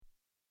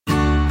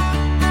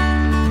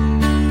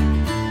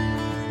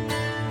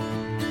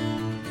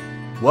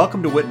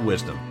Welcome to Wit and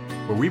Wisdom,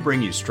 where we bring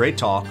you straight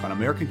talk on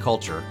American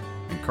culture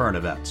and current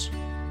events.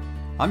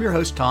 I'm your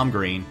host, Tom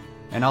Green,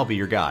 and I'll be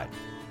your guide.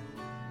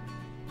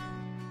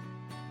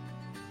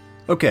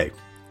 Okay,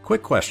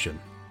 quick question.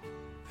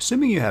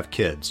 Assuming you have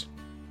kids,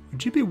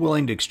 would you be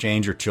willing to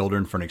exchange your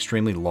children for an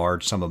extremely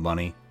large sum of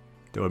money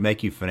that would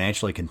make you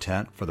financially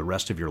content for the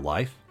rest of your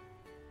life?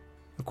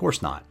 Of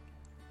course not.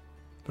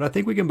 But I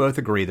think we can both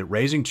agree that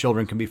raising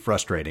children can be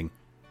frustrating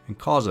and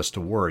cause us to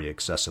worry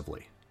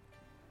excessively.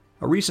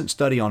 A recent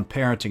study on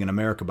parenting in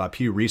America by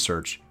Pew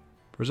Research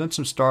presents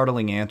some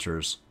startling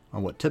answers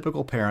on what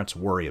typical parents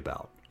worry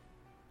about.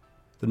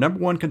 The number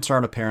one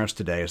concern of parents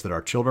today is that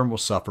our children will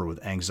suffer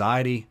with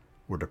anxiety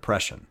or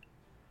depression.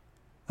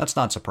 That's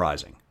not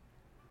surprising.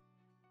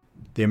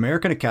 The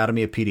American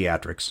Academy of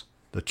Pediatrics,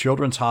 the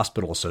Children's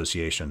Hospital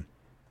Association,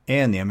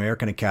 and the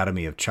American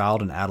Academy of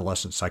Child and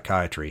Adolescent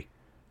Psychiatry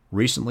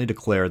recently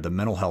declared the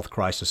mental health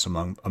crisis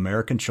among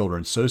American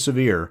children so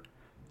severe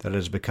that it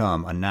has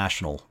become a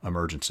national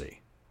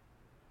emergency.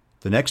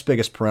 The next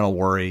biggest parental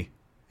worry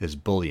is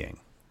bullying.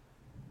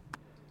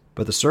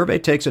 But the survey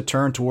takes a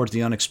turn towards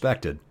the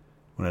unexpected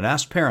when it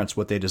asks parents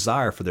what they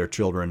desire for their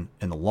children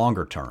in the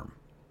longer term.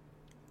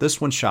 This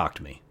one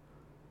shocked me.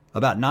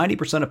 About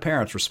 90% of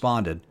parents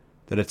responded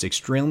that it's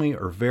extremely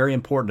or very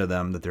important to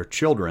them that their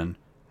children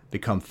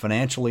become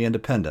financially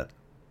independent.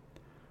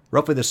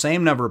 Roughly the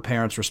same number of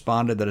parents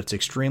responded that it's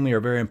extremely or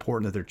very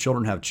important that their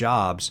children have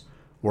jobs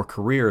or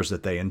careers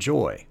that they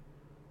enjoy.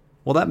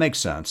 Well, that makes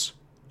sense.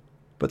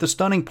 But the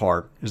stunning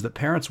part is that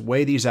parents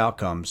weigh these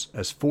outcomes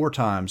as 4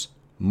 times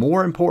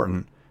more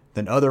important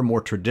than other more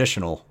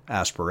traditional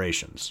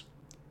aspirations.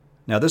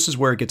 Now, this is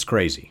where it gets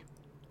crazy.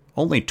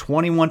 Only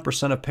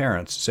 21% of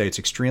parents say it's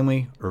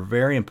extremely or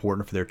very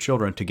important for their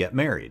children to get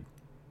married.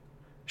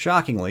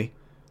 Shockingly,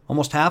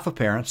 almost half of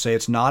parents say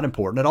it's not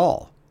important at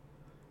all.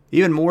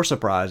 Even more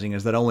surprising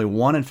is that only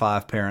 1 in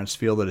 5 parents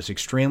feel that it's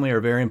extremely or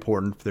very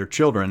important for their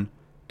children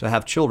to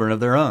have children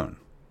of their own.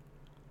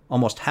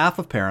 Almost half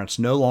of parents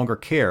no longer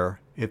care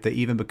if they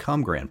even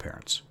become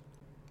grandparents.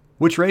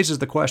 Which raises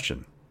the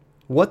question,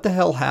 what the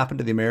hell happened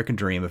to the American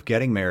dream of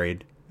getting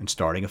married and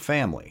starting a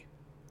family?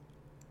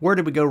 Where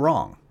did we go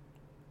wrong?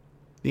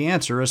 The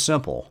answer is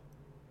simple: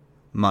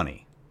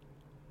 money.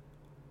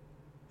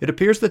 It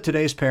appears that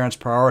today's parents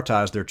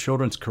prioritize their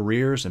children's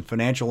careers and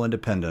financial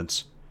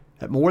independence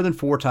at more than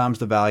 4 times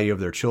the value of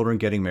their children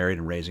getting married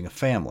and raising a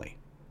family.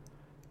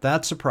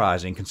 That's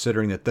surprising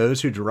considering that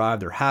those who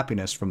derive their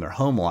happiness from their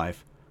home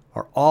life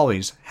are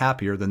always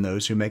happier than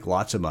those who make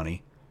lots of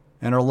money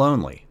and are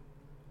lonely.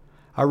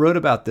 I wrote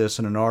about this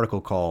in an article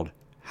called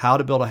How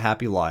to Build a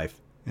Happy Life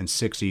in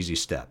 6 Easy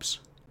Steps.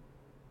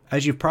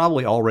 As you've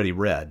probably already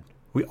read,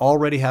 we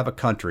already have a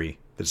country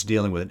that's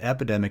dealing with an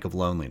epidemic of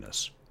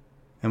loneliness,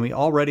 and we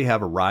already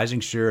have a rising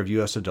share of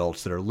U.S.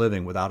 adults that are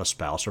living without a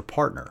spouse or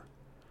partner.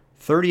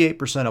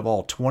 38% of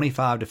all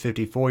 25 to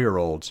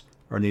 54-year-olds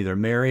are neither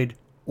married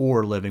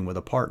or living with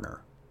a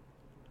partner.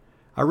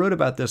 I wrote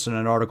about this in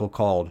an article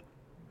called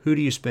Who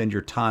Do You Spend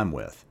Your Time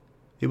With?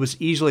 It was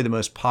easily the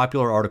most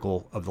popular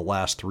article of the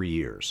last 3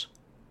 years.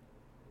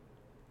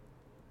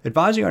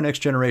 Advising our next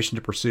generation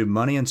to pursue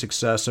money and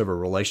success over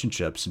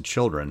relationships and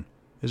children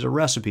is a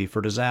recipe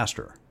for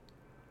disaster.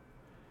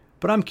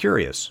 But I'm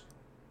curious,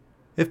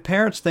 if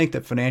parents think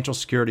that financial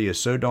security is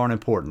so darn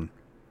important,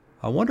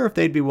 I wonder if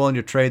they'd be willing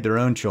to trade their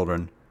own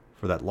children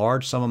for that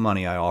large sum of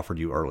money I offered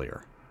you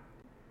earlier.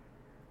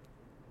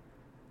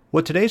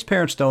 What today's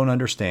parents don't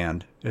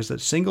understand is that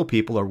single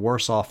people are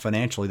worse off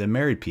financially than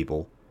married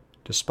people,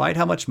 despite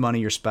how much money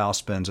your spouse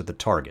spends at the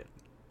Target.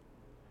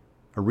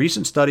 A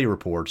recent study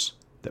reports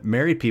that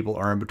married people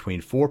earn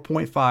between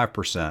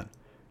 4.5%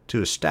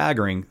 to a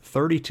staggering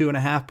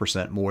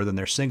 32.5% more than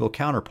their single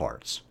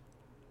counterparts.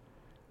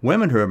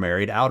 Women who are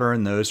married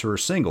out-earn those who are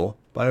single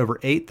by over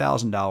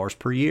 $8,000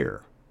 per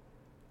year.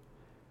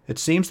 It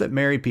seems that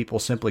married people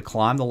simply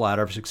climb the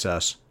ladder of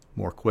success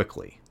more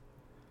quickly.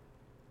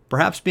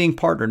 Perhaps being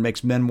partnered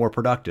makes men more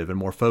productive and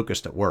more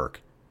focused at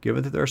work,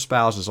 given that their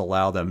spouses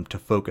allow them to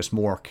focus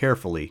more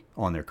carefully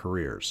on their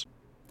careers.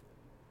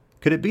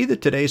 Could it be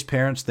that today's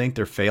parents think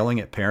they're failing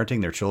at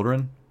parenting their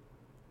children?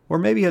 Or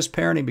maybe has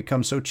parenting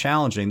become so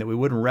challenging that we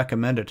wouldn't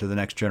recommend it to the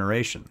next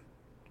generation?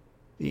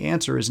 The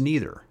answer is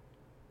neither.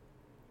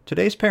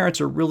 Today's parents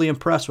are really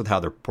impressed with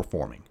how they're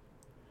performing.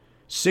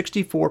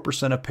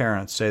 64% of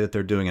parents say that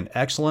they're doing an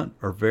excellent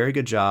or very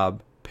good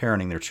job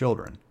parenting their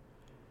children.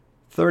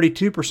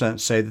 32%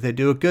 say that they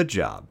do a good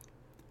job.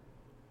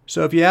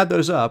 So if you add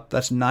those up,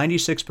 that's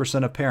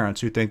 96% of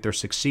parents who think they're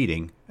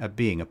succeeding at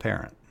being a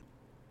parent.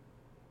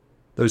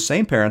 Those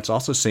same parents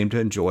also seem to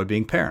enjoy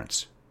being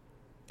parents.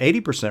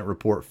 80%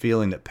 report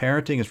feeling that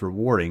parenting is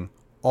rewarding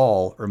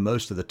all or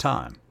most of the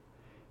time,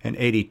 and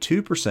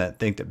 82%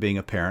 think that being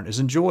a parent is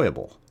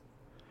enjoyable.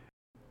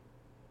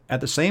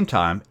 At the same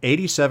time,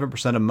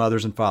 87% of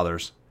mothers and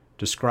fathers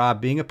describe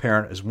being a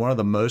parent as one of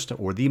the most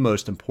or the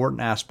most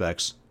important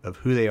aspects of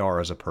who they are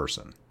as a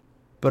person.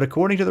 But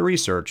according to the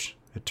research,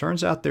 it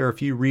turns out there are a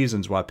few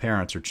reasons why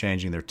parents are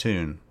changing their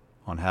tune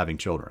on having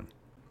children.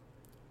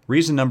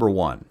 Reason number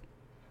 1,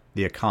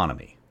 the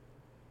economy.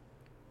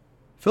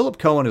 Philip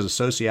Cohen is a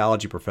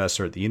sociology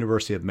professor at the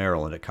University of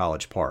Maryland at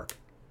College Park.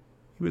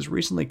 He was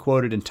recently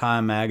quoted in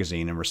Time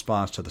magazine in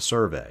response to the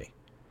survey.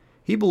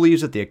 He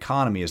believes that the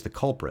economy is the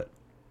culprit.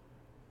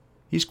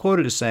 He's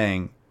quoted as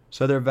saying,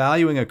 "So they're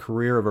valuing a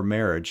career over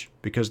marriage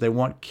because they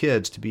want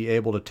kids to be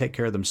able to take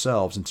care of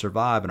themselves and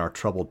survive in our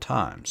troubled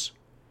times.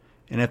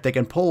 And if they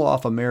can pull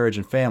off a marriage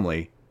and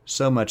family,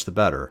 so much the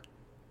better,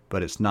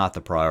 but it's not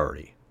the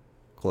priority."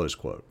 Close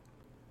quote.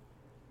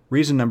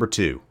 Reason number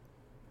 2,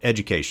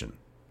 education.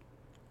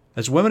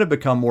 As women have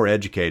become more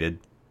educated,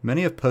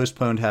 many have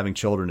postponed having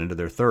children into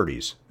their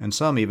 30s, and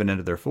some even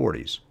into their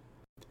 40s.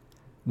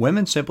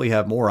 Women simply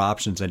have more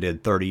options than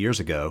did 30 years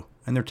ago,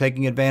 and they're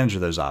taking advantage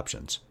of those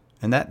options,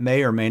 and that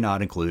may or may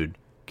not include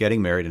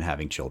getting married and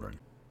having children.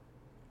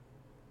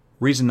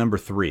 Reason number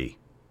 3,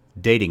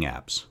 dating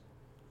apps.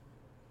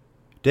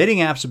 Dating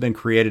apps have been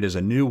created as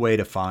a new way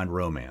to find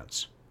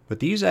romance,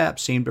 but these apps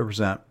seem to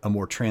present a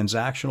more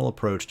transactional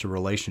approach to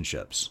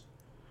relationships.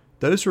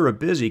 Those who are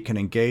busy can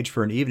engage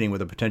for an evening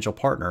with a potential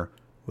partner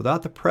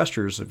without the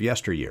pressures of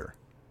yesteryear.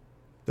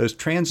 Those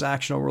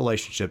transactional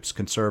relationships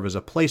can serve as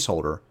a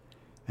placeholder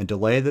and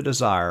delay the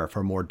desire for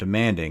a more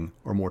demanding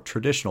or more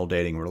traditional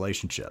dating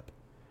relationship.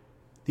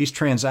 These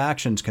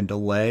transactions can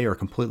delay or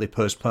completely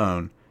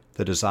postpone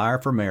the desire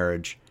for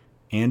marriage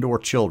and or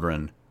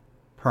children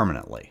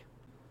permanently.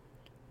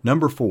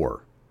 Number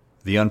 4,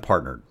 the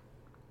unpartnered.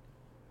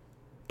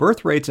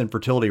 Birth rates and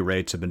fertility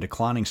rates have been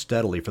declining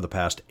steadily for the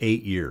past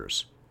 8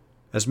 years.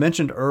 As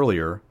mentioned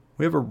earlier,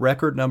 we have a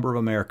record number of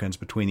Americans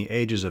between the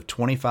ages of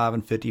 25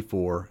 and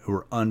 54 who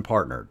are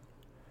unpartnered.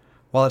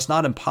 While it's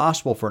not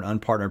impossible for an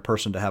unpartnered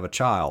person to have a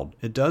child,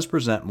 it does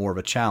present more of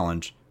a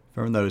challenge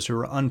from those who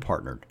are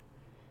unpartnered.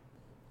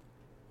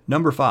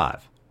 Number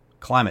 5,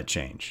 climate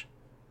change.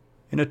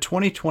 In a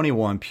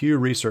 2021 Pew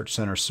Research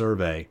Center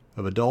survey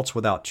of adults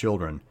without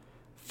children,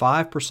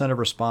 5% of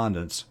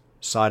respondents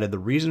cited the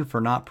reason for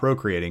not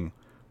procreating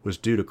was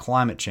due to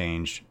climate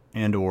change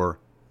and/or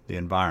the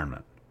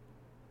environment.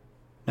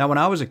 Now, when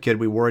I was a kid,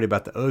 we worried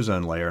about the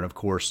ozone layer and, of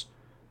course,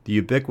 the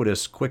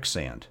ubiquitous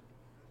quicksand,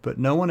 but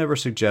no one ever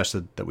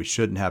suggested that we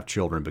shouldn't have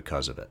children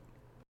because of it.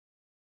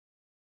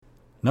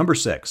 Number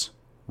 6,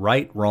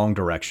 right-wrong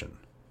direction.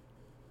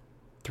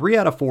 3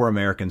 out of 4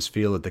 Americans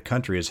feel that the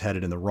country is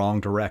headed in the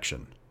wrong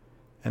direction,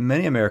 and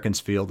many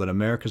Americans feel that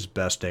America's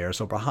best days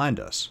are behind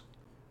us.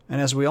 And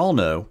as we all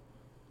know,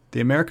 the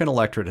American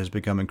electorate has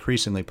become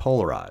increasingly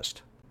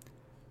polarized.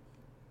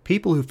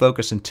 People who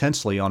focus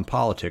intensely on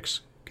politics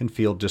can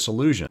feel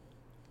disillusioned,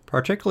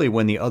 particularly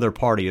when the other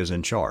party is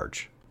in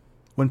charge.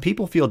 When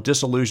people feel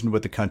disillusioned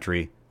with the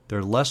country,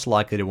 they're less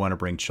likely to want to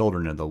bring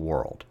children into the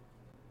world.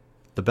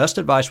 The best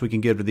advice we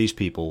can give to these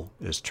people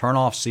is turn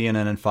off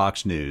CNN and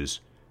Fox News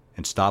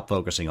and stop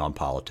focusing on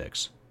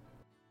politics.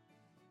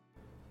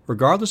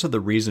 Regardless of the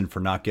reason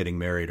for not getting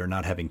married or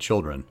not having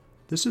children,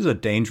 this is a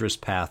dangerous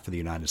path for the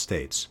United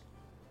States.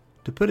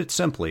 To put it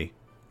simply,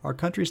 our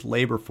country's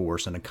labor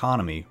force and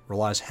economy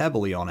relies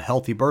heavily on a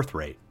healthy birth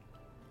rate.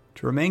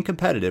 To remain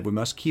competitive, we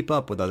must keep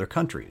up with other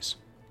countries.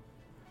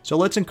 So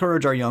let's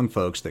encourage our young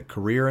folks that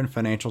career and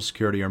financial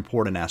security are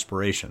important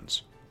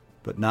aspirations,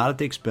 but not at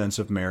the expense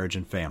of marriage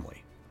and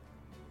family.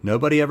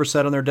 Nobody ever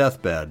said on their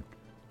deathbed,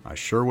 "I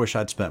sure wish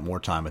I'd spent more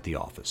time at the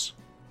office."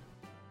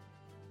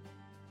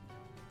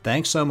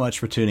 Thanks so much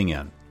for tuning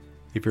in.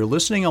 If you're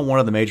listening on one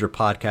of the major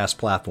podcast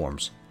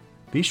platforms,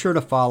 be sure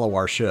to follow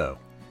our show.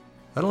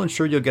 That'll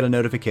ensure you'll get a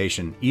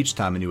notification each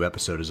time a new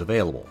episode is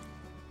available.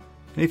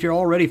 And if you're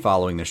already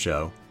following the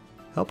show,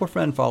 help a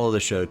friend follow the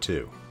show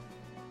too.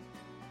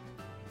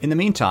 In the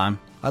meantime,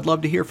 I'd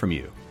love to hear from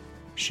you.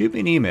 Shoot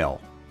me an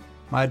email.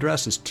 My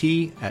address is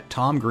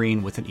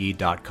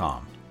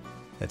t@tomgreen.com.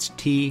 That's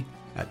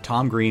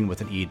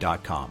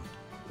t@tomgreen.com.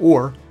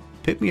 Or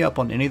pick me up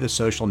on any of the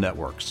social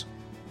networks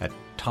at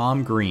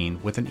Tom Green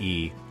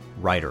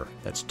Writer.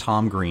 That's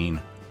Tom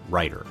Green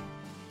Writer.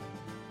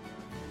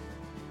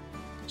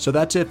 So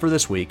that's it for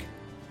this week.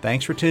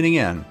 Thanks for tuning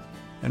in,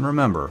 and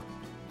remember,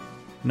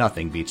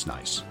 nothing beats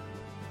nice.